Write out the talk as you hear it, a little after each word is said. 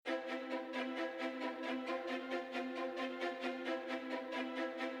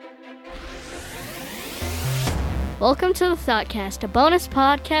Welcome to the Thoughtcast, a bonus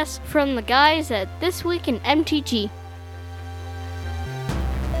podcast from the guys at This Week in MTG.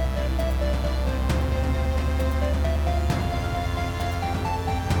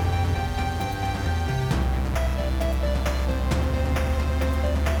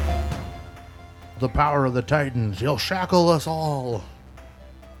 The power of the Titans, he'll shackle us all.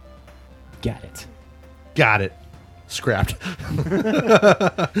 Got it. Got it. Scrapped.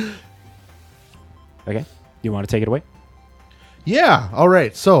 Okay. You want to take it away? Yeah, all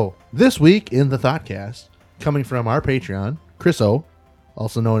right. So, this week in the Thoughtcast, coming from our Patreon, Chris O,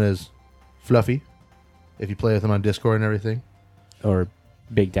 also known as Fluffy, if you play with him on Discord and everything. Or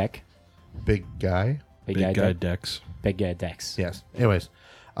Big Deck? Big guy. Big guy Dex. Big guy Dex. Yes. Anyways,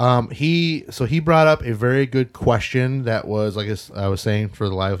 he brought up a very good question that was, I guess I was saying for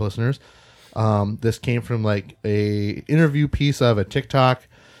the live listeners. This came from like a interview piece of a TikTok,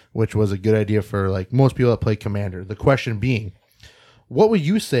 which was a good idea for like most people that play Commander. The question being, what would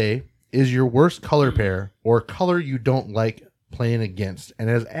you say is your worst color pair or color you don't like playing against? And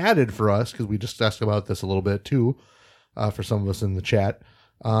as added for us, because we discussed about this a little bit too, for some of us in the chat,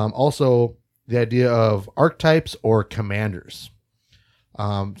 also the idea of archetypes or commanders.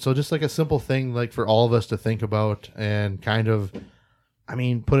 So just like a simple thing like for all of us to think about and kind of, I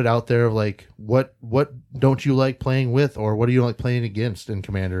mean, put it out there of like, what don't you like playing with, or what do you like playing against in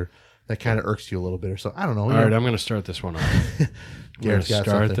Commander that kind of irks you a little bit or so? I don't know. All right, I'm going to start this one off.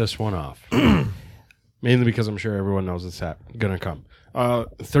 Mainly because I'm sure everyone knows it's going to come.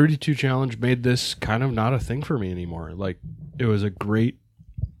 32 challenge made this kind of not a thing for me anymore. Like, it was a great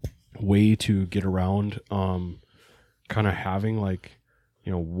way to get around kind of having like,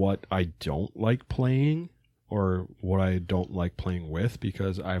 you know, what I don't like playing or what I don't like playing with,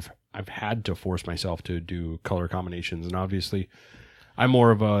 because I've had to force myself to do color combinations. And obviously I'm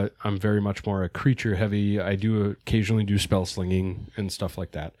very much more a creature heavy. I do occasionally do spell slinging and stuff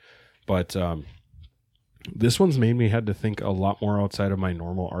like that. But this one's made me had to think a lot more outside of my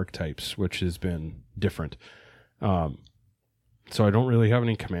normal archetypes, which has been different. So I don't really have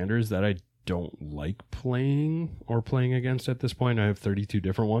any commanders that I don't like playing or playing against at this point. I have 32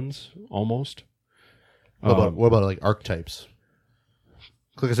 different ones almost. What about like archetypes?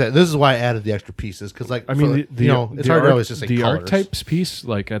 Like I said, this is why I added the extra pieces, because like, I mean, it's hard to always just say the colors. Archetypes piece.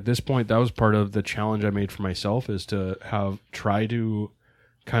 Like at this point, that was part of the challenge I made for myself, is to try to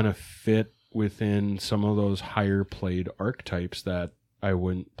kind of fit within some of those higher played archetypes that I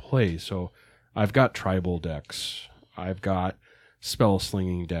wouldn't play. So I've got tribal decks, I've got spell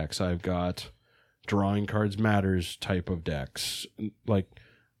slinging decks, I've got drawing cards matters type of decks. Like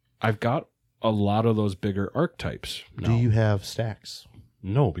I've got a lot of those bigger archetypes now. Do you have stacks?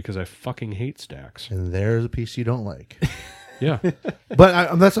 No, because I fucking hate stacks. And there's a piece you don't like. Yeah.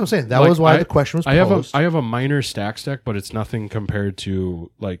 But that's what I'm saying. That was why the question was posed. I have a minor stacks deck, but it's nothing compared to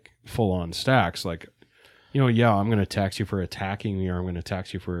like full-on stacks. Like, you know, yeah, I'm going to tax you for attacking me, or I'm going to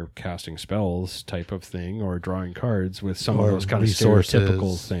tax you for casting spells type of thing, or drawing cards with some of those kind of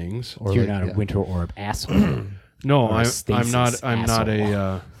stereotypical things. Or you're not a winter orb asshole. No, I'm not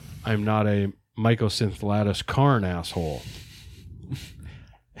a Mycosynth Lattice Karn asshole.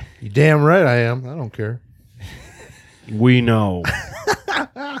 You damn right I am. I don't care. We know.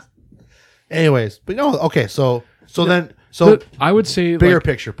 Anyways, but no, okay, so I would say bigger like,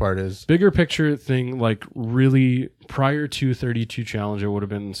 picture part is bigger picture thing, like really prior to 32 challenge, it would have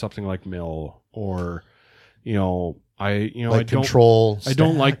been something like Mill, or I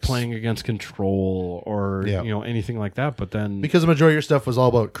don't like playing against control or anything like that. But then because the majority of your stuff was all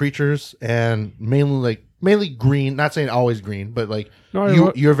about creatures and mainly green, not saying always green, but like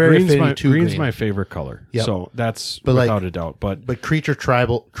you're very affinity to green. Green's my favorite color. Yep. So that's without a doubt. But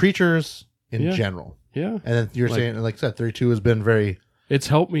creatures in general. Yeah. And then you're saying, like I said, 32 has been very... It's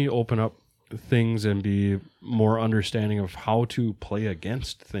helped me open up things and be more understanding of how to play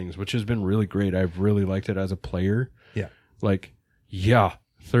against things, which has been really great. I've really liked it as a player. Yeah.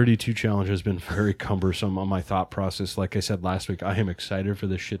 32 challenge has been very cumbersome on my thought process. Like I said last week, I am excited for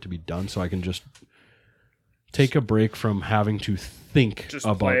this shit to be done so I can just take a break from having to think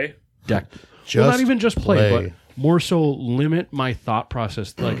about deck. Not even just play, but more so limit my thought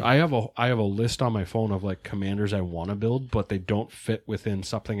process. Like I have a list on my phone of like commanders I want to build, but they don't fit within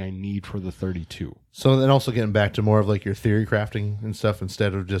something I need for the 32. So then also getting back to more of like your theory crafting and stuff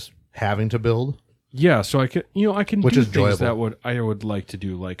instead of just having to build. Yeah, so I can which do is things enjoyable. that I would like to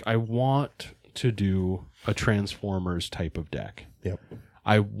do. Like I want to do a Transformers type of deck. Yep.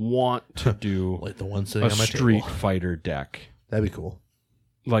 I want to do like the one sitting a on my Street table. Fighter deck. That'd be cool.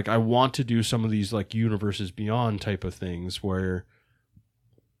 Like I want to do some of these like Universes Beyond type of things where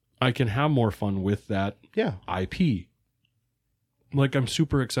I can have more fun with that Yeah. IP. Like, I'm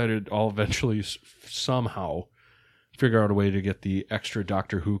super excited. I'll eventually somehow figure out a way to get the extra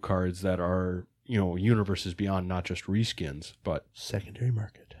Doctor Who cards that are, universes beyond, not just reskins, but Secondary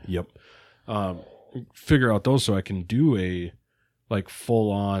market. yep. Figure out those so I can do a like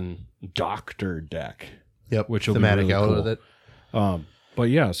full on Doctor deck. Yep. Which will thematic be really out cool. with it. But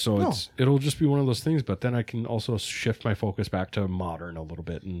yeah, so No. it'll just be one of those things. But then I can also shift my focus back to modern a little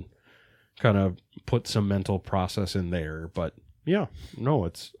bit and kind of put some mental process in there. But yeah, no,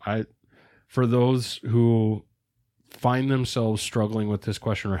 for those who find themselves struggling with this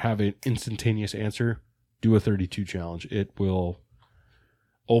question or have an instantaneous answer, do a 32 challenge. It will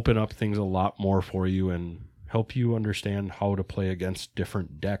open up things a lot more for you and help you understand how to play against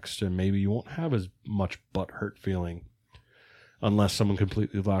different decks, and maybe you won't have as much butthurt feeling unless someone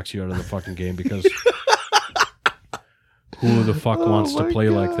completely locks you out of the fucking game, because who the fuck wants to play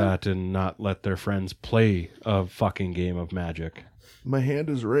like that and not let their friends play a fucking game of Magic? My hand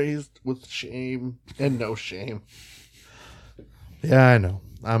is raised with shame and no shame. Yeah, I know.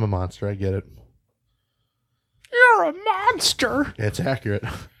 I'm a monster. I get it. You're a monster. It's accurate.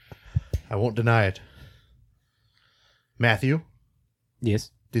 I won't deny it. Matthew,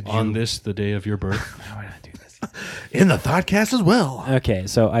 Yes. did you On this, the day of your birth? Why not do this? in the Thoughtcast as well? Okay,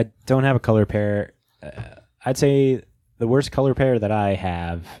 so I don't have a color pair. I'd say the worst color pair that I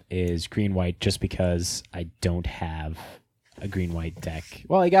have is green-white, just because I don't have a green-white deck.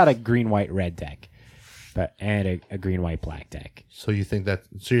 Well, I got a green-white-red deck, and a green-white-black deck. So you think that?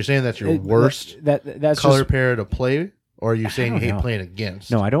 So you're saying that's your worst That's color just, pair to play, or are you saying you don't hate know. playing against?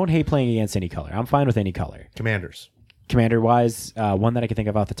 No, I don't hate playing against any color. I'm fine with any color. Commanders. Commander-wise, one that I can think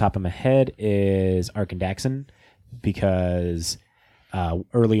of off the top of my head is Arkandaxon, because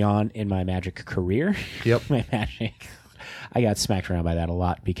early on in my Magic career, Yep. my Magic, I got smacked around by that a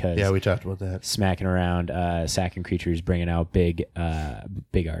lot because Yeah, we talked about that. smacking around, sacking creatures, bringing out big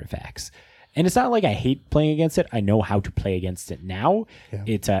artifacts. And it's not like I hate playing against it. I know how to play against it now. Yeah.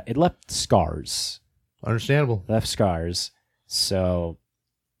 It left scars. Understandable. So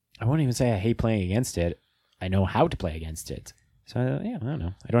I won't even say I hate playing against it. I know how to play against it. So yeah, I don't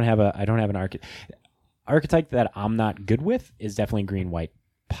know. I don't have an archetype that I'm not good with is definitely green white.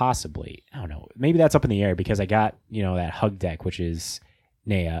 Possibly, I don't know. Maybe that's up in the air because I got that hug deck, which is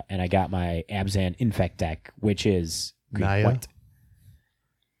Naya, and I got my Abzan Infect deck, which is green Naya? white.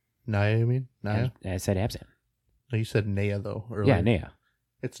 Naya, you mean? Naya? I said Abzan. No, you said Naya, though, earlier. Yeah, Naya.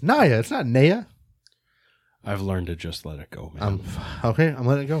 It's Naya. It's not Naya. I've learned to just let it go, man. Okay, I'm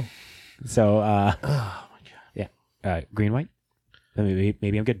letting it go. So Oh, my God. green white.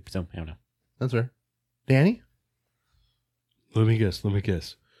 Maybe I'm good. So I don't know. That's fair. Danny? Let me guess.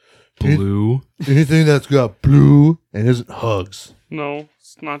 Blue. Anything that's got blue and isn't hugs. No,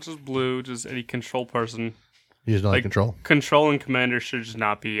 it's not just blue, just any control person. You just don't like Like- control. Control and commander should just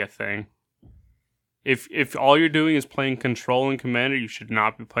not be a thing. If all you're doing is playing control and commander, you should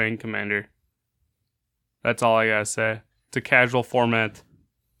not be playing commander. That's all I gotta say. It's a casual format.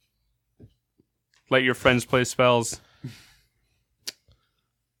 Let your friends play spells.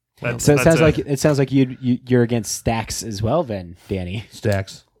 So it sounds like you're against stacks as well, then, Danny.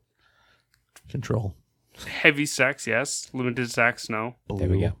 Stacks. Control. Heavy stacks, yes. Limited stacks, no. There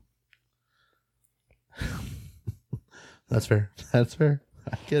we go. That's fair. That's fair.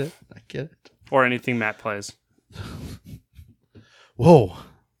 I get it. Or anything Matt plays. Whoa.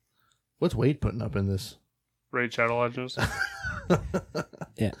 What's Wade putting up in this? Raid Shadow Legends.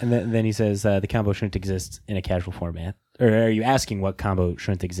 Yeah, and then he says the combo shouldn't exist in a casual format. Or are you asking what combo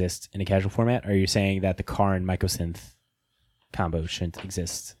shouldn't exist in a casual format? Or are you saying that the Karn Mycosynth combo shouldn't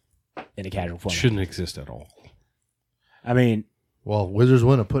exist in a casual format? Shouldn't exist at all. I mean, Well, Wizards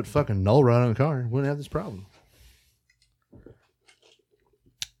wouldn't have put fucking Null Rod on the car. Wouldn't have this problem.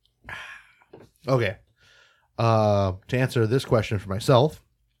 Okay. To answer this question for myself,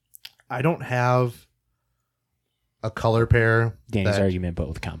 I don't have a color pair. Danny's that- argument, but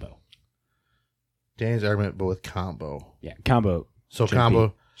with combo. Danny's argument, but with combo. Yeah, combo. So shouldn't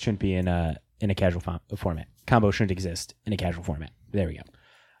combo. shouldn't be in a casual format. Combo shouldn't exist in a casual format. There we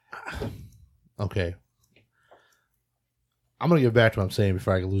go. Okay. I'm gonna get back to what I'm saying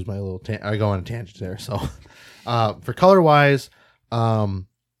before I lose my little. I go on a tangent there. So, for color wise,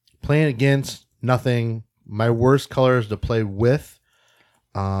 playing against nothing. My worst colors to play with.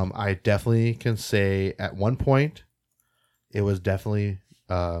 I definitely can say at one point, it was definitely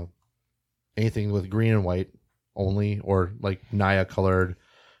anything with green and white only, or like Naya colored,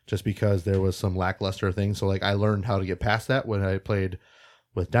 just because there was some lackluster things. So like I learned how to get past that when I played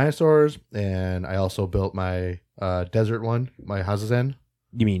with dinosaurs, and I also built my desert one, my Hazazen,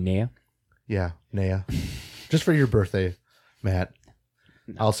 You mean Nea? Yeah, Nea. Just for your birthday, Matt.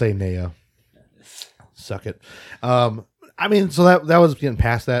 I'll say Nea. Suck it. I mean, so that was getting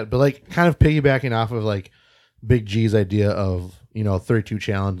past that, but like kind of piggybacking off of like Big G's idea of, 32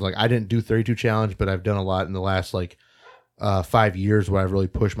 challenge. Like I didn't do 32 challenge, but I've done a lot in the last like 5 years where I've really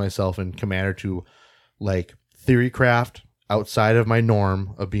pushed myself in Commander to like theory craft outside of my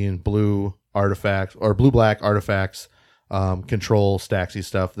norm of being blue artifacts or blue-black artifacts, control, stacksy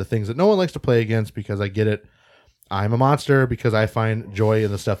stuff, the things that no one likes to play against because I get it. I'm a monster because I find joy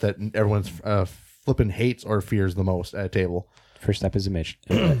in the stuff that everyone's flipping hates or fears the most at a table. First step is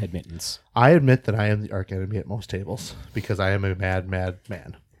admittance. I admit that I am the arch enemy at most tables because I am a mad, mad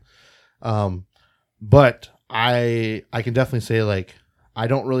man. But I can definitely say like I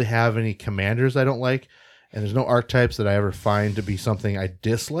don't really have any commanders I don't like, and there's no archetypes that I ever find to be something I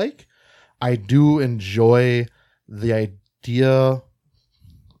dislike. I do enjoy the idea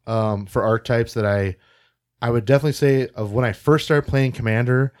for archetypes that I would definitely say of when I first started playing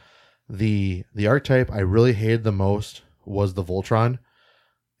Commander, the archetype I really hated the most was the Voltron,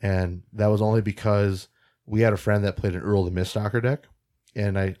 and that was only because we had a friend that played an Earl the Miststalker deck,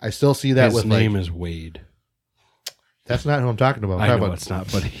 and I still see that His name is Wade. That's not who I'm talking about. I know it's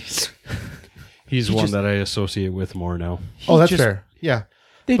not, but he's one that I associate with more now. Oh, that's fair. Yeah.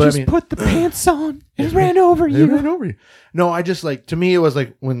 They But, just put the pants on and ran over They you. ran over you. No, I just like, to me, it was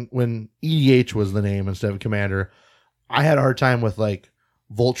like when EDH was the name instead of Commander, I had a hard time with like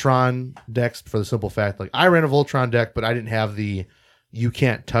Voltron decks for the simple fact, like I ran a Voltron deck, but I didn't have the you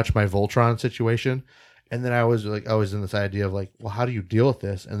can't touch my Voltron situation. And then I was like, I was in this idea of like, well, how do you deal with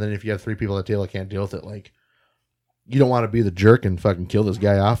this? And then if you have 3 people at the table that can't deal with it, like you don't want to be the jerk and fucking kill this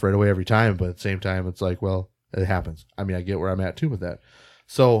guy off right away every time. But at the same time, it's like, well, it happens. I mean, I get where I'm at too with that.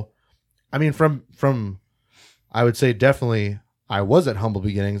 So, I mean, from I would say definitely I was at humble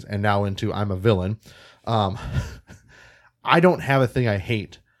beginnings and now into I'm a villain. I don't have a thing I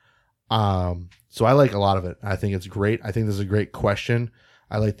hate. So I like a lot of it. I think it's great. I think this is a great question.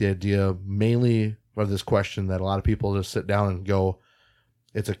 I like the idea mainly of this question that a lot of people just sit down and go,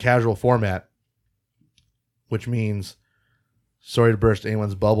 it's a casual format, which means, sorry to burst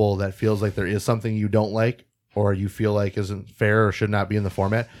anyone's bubble that feels like there is something you don't like or you feel like isn't fair or should not be in the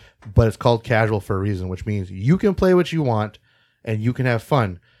format, but it's called casual for a reason, which means you can play what you want and you can have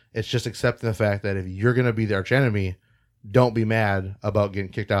fun. It's just accepting the fact that if you're going to be the archenemy, don't be mad about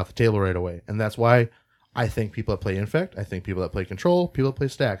getting kicked off the table right away. And that's why I think people that play Infect, I think people that play Control, people that play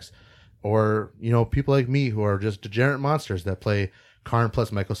Stacks, or, people like me who are just degenerate monsters that play Karn plus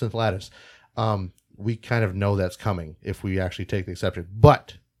Mycosynth Lattice, we kind of know that's coming if we actually take the exception.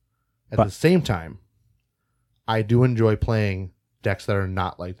 But at the same time, I do enjoy playing decks that are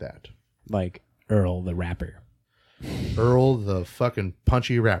not like that. Like Earl the Rapper. Earl the fucking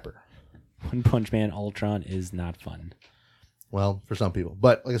punchy rapper. One Punch Man Ultron is not fun. Well, for some people.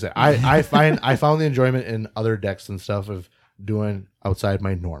 But like I said, I found the enjoyment in other decks and stuff of doing outside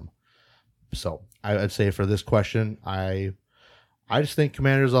my norm. So I'd say for this question, I just think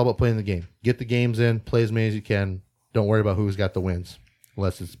Commander is all about playing the game. Get the games in, play as many as you can. Don't worry about who's got the wins,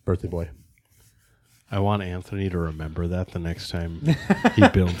 unless it's Birthday Boy. I want Anthony to remember that the next time he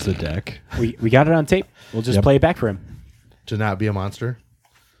builds a deck. We got it on tape. We'll just play it back for him. To not be a monster?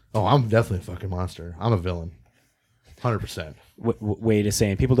 Oh, I'm definitely a fucking monster. I'm a villain. 100%. Wade is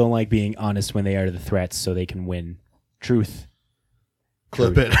saying people don't like being honest when they are the threats so they can win. Truth.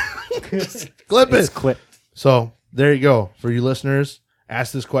 Clip it. Clip It's it. clip. So there you go. For you listeners,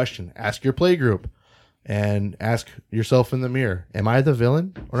 ask this question. Ask your play group and ask yourself in the mirror. Am I the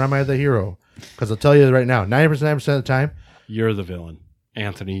villain or am I the hero? Because I'll tell you right now, 90% of the time, You're the villain.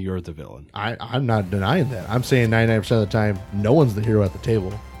 Anthony, you're the villain. I'm not denying that. I'm saying 99% of the time, no one's the hero at the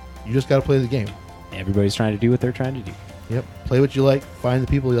table. You just got to play the game. Everybody's trying to do what they're trying to do. Yep. Play what you like. Find the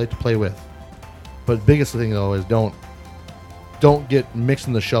people you like to play with. But the biggest thing, though, is don't get mixed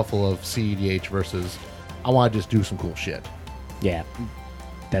in the shuffle of CEDH versus I want to just do some cool shit. Yeah,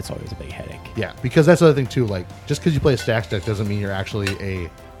 that's always a big headache. Yeah, because that's the other thing, too. Like, just because you play a Stacks deck doesn't mean you're actually a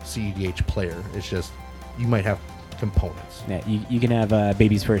CEDH player. It's just you might have components. Yeah, you can have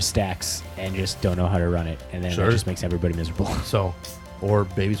babies first stacks and just don't know how to run it, and then Sure. that just makes everybody miserable. So, or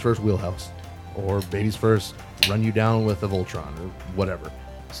Baby's First Wheelhouse, or Baby's First Run You Down with a Voltron, or whatever.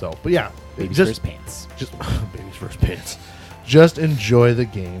 So, but yeah, Baby's just, first pants. Just Baby's First Pants. Just enjoy the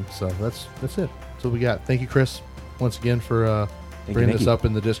game. So that's it. That's what we got. Thank you, Chris, once again for bringing this up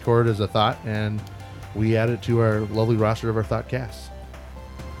in the Discord as a thought, and we add it to our lovely roster of our Thoughtcasts.